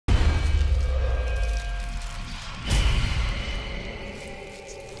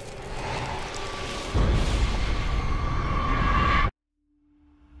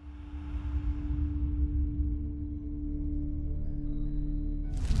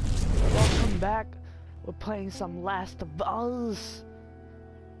back. We're playing some Last of Us.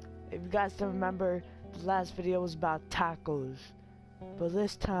 If you guys don't remember, the last video was about tacos. But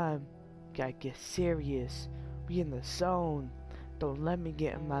this time, gotta get serious. We in the zone. Don't let me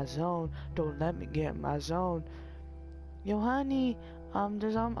get in my zone. Don't let me get in my zone. Yo, honey,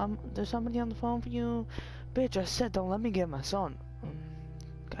 there's somebody on the phone for you. Bitch, I said don't let me get in my zone.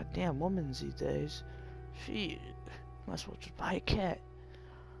 Goddamn women these days. Shit, might as well just buy a cat.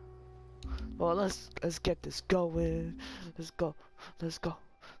 Well, let's get this going. Let's go. Hey, let's go.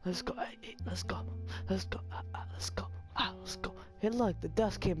 Let's go. Let's go. Let's go. Let's go. Hey, look, the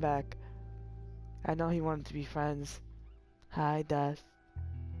Dust came back. I know he wanted to be friends. Hi, Dust.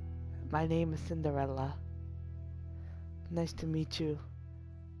 My name is Cinderella. Nice to meet you.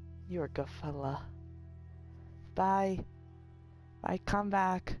 You're a good fella. Bye. Bye, come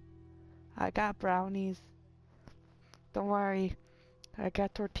back. I got brownies. Don't worry. I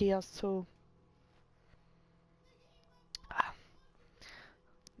got tortillas too.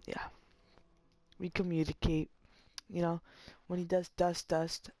 Yeah. We communicate. You know, when he does dust,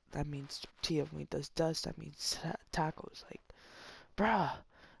 that means tortilla. When he does dust, that means tacos. Like, bruh,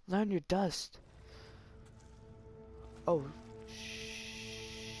 learn your dust. Oh,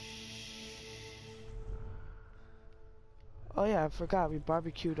 oh yeah, I forgot. We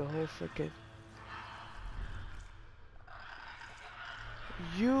barbecued a whole frickin'.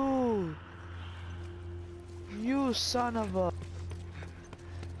 You son of a.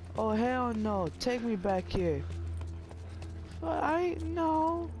 Oh hell no! Take me back here. But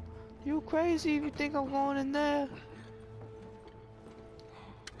no. You crazy if you think I'm going in there?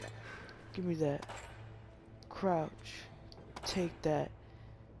 Give me that. Crouch. Take that.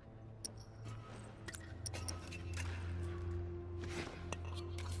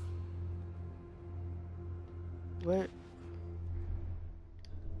 Where?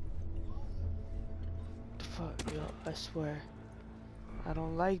 The fuck, yo, I swear. I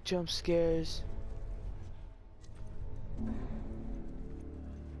don't like jump scares.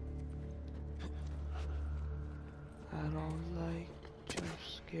 I don't like jump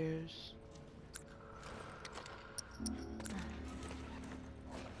scares.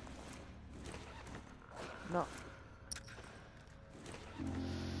 No.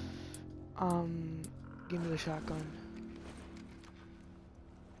 Give me the shotgun.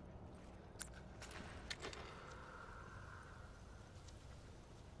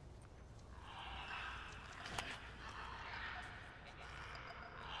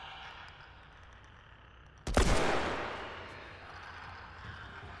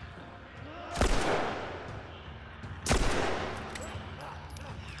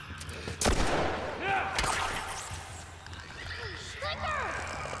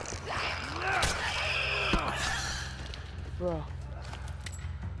 Bro.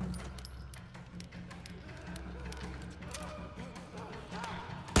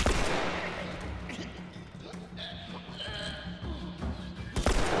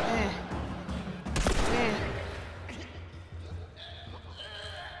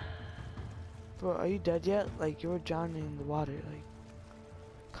 Bro, are you dead yet? Like, you're drowning in the water. Like,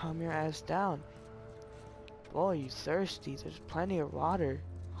 calm your ass down. Boy, you thirsty. There's plenty of water.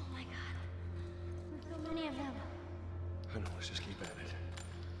 Oh my god. There's so many of them. I know, let's just keep at it.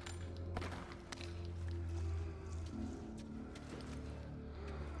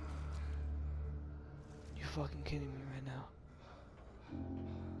 You fucking kidding me right now?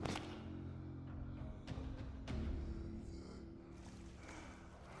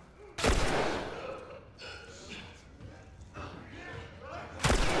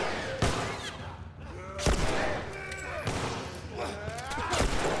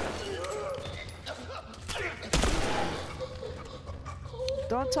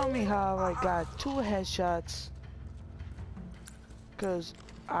 Don't tell me how I got 2 headshots, cause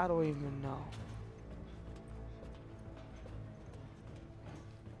I don't even know.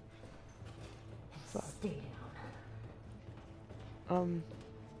 Fuck. Stay down.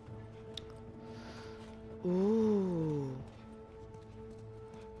 Ooh,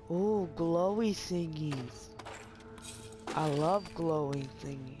 glowy thingies. I love glowing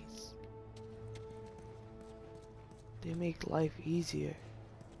thingies. They make life easier.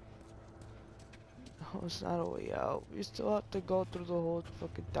 Oh, it's not a way out. We still have to go through the whole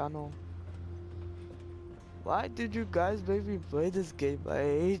fucking tunnel. Why did you guys make me play this game? I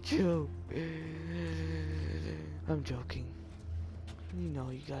hate you. I'm joking. You know,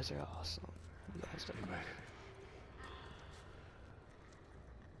 you guys are awesome. You guys are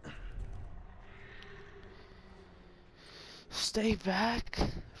great. Stay back?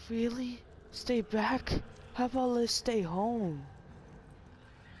 Really? Stay back? How about let's stay home?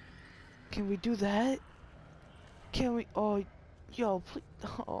 Can we do that? Can we? Oh, yo, please.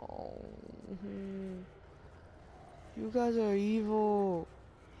 Oh, you guys are evil.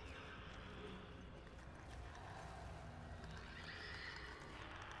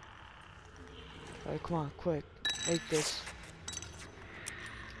 Alright, come on, quick. Make this.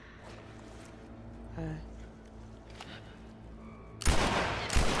 Alright.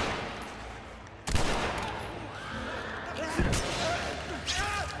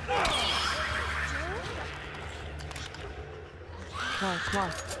 Come on, come on.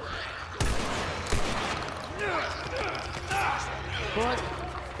 What?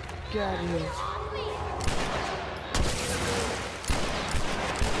 Get out of here.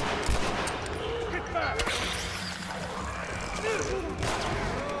 Get back!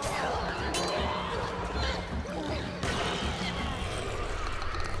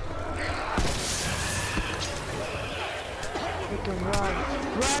 We can run.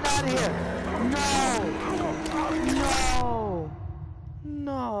 Run out of here! No! No! No!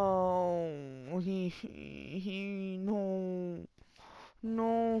 No.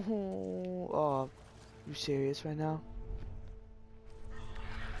 No. Oh, you serious right now?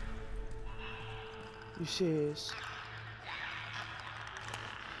 You serious?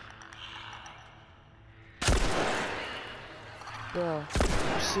 Bro,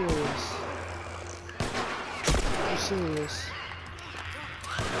 you serious? You serious?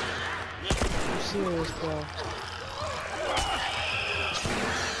 You serious, bro?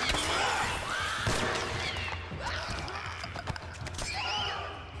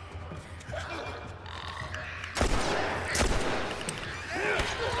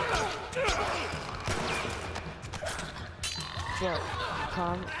 Bro,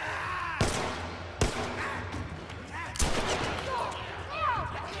 calm.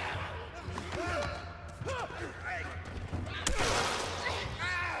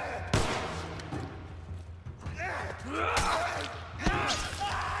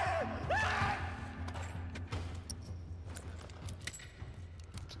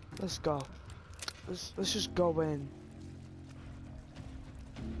 Let's go. Let's just go in.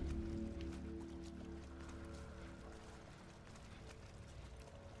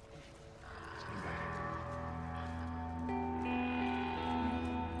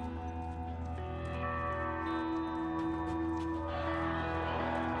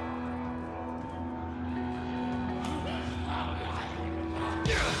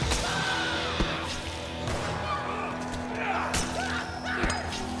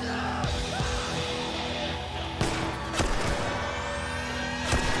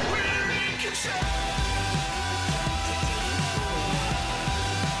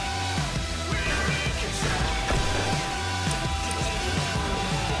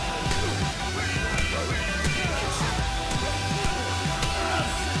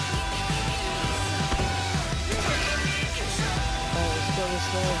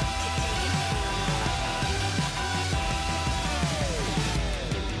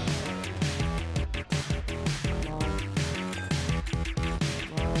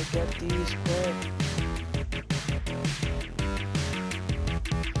 Get these quick.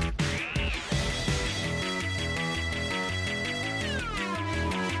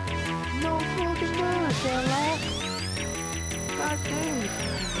 No fucking good, Sherlock. God damn.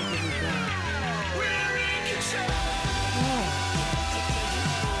 We're in control! Oh.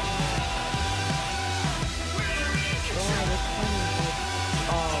 Oh, that's funny.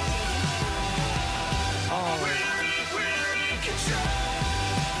 Oh. Oh. We're in control!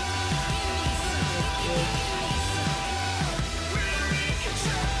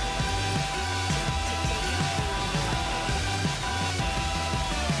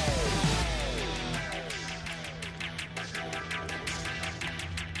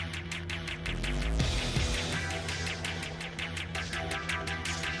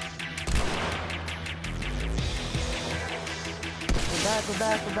 We're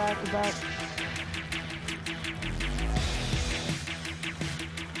back.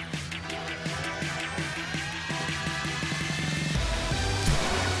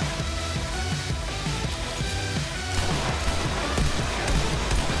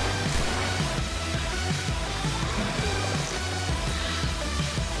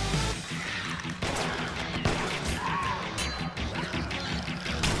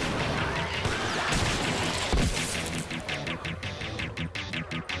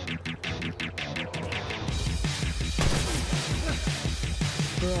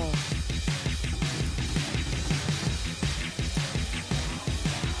 Bro.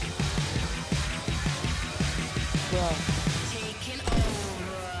 Bro. Taking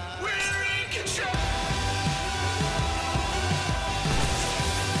over. We're in control!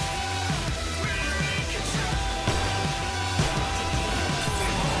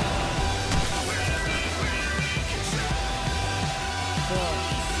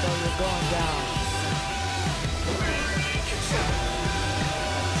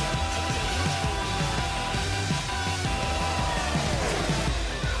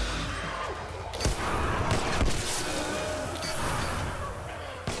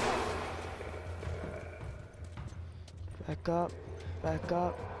 up, back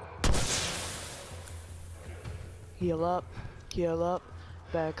up. Heal up,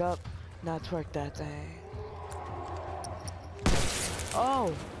 back up. Now twerk that thing.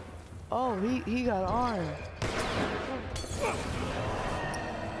 Oh, oh, he got armed.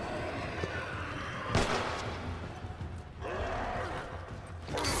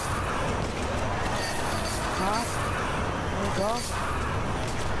 Huh? There we go.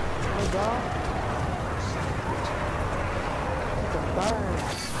 There we go. Burn.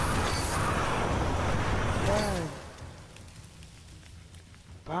 Burn.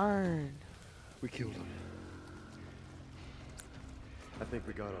 Burn. We killed him. I think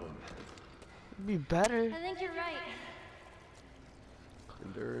we got him. It'd be better. I think you're right.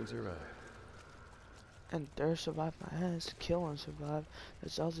 Endure and survive. And there survive my ass, kill and survive.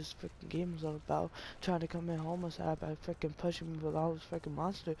 That's all this freaking game is all about. Trying to come in homicide by freaking pushing me with all this freaking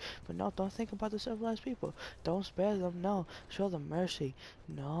monster. But no, don't think about the civilized people. Don't spare them, no. Show them mercy.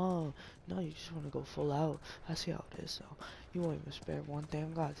 No, no, you just want to go full out. I see how it is, so you won't even spare one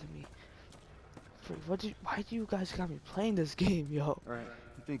damn god to me. Why do you guys got me playing this game, yo? Alright,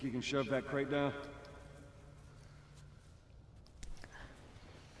 you think you can shove that crate down?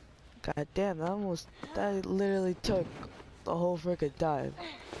 God damn, that literally took the whole freaking dive.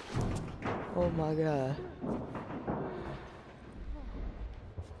 Oh my god.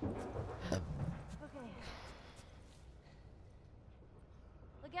 Okay.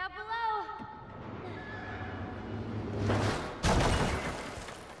 Look out below!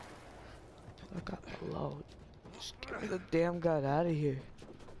 Look out below. Just get me the damn god out of here.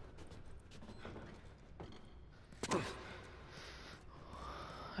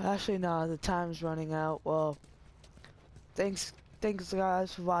 Actually, no, the time's running out. Well, thanks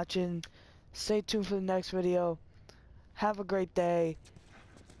guys for watching. Stay tuned for the next video. Have a great day.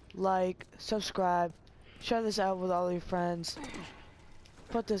 Like, subscribe, share this out with all your friends.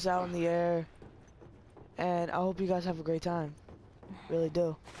 Put this out in the air. And I hope you guys have a great time. Really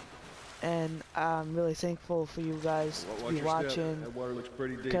do. And I'm really thankful for you guys to be watching. That water looks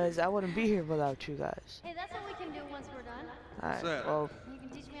pretty deep. Because I wouldn't be here without you guys. Hey, that's what we can do once we're done. Alright, well, You can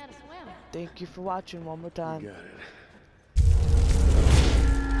teach me how to swim. thank you for watching one more time. You got it.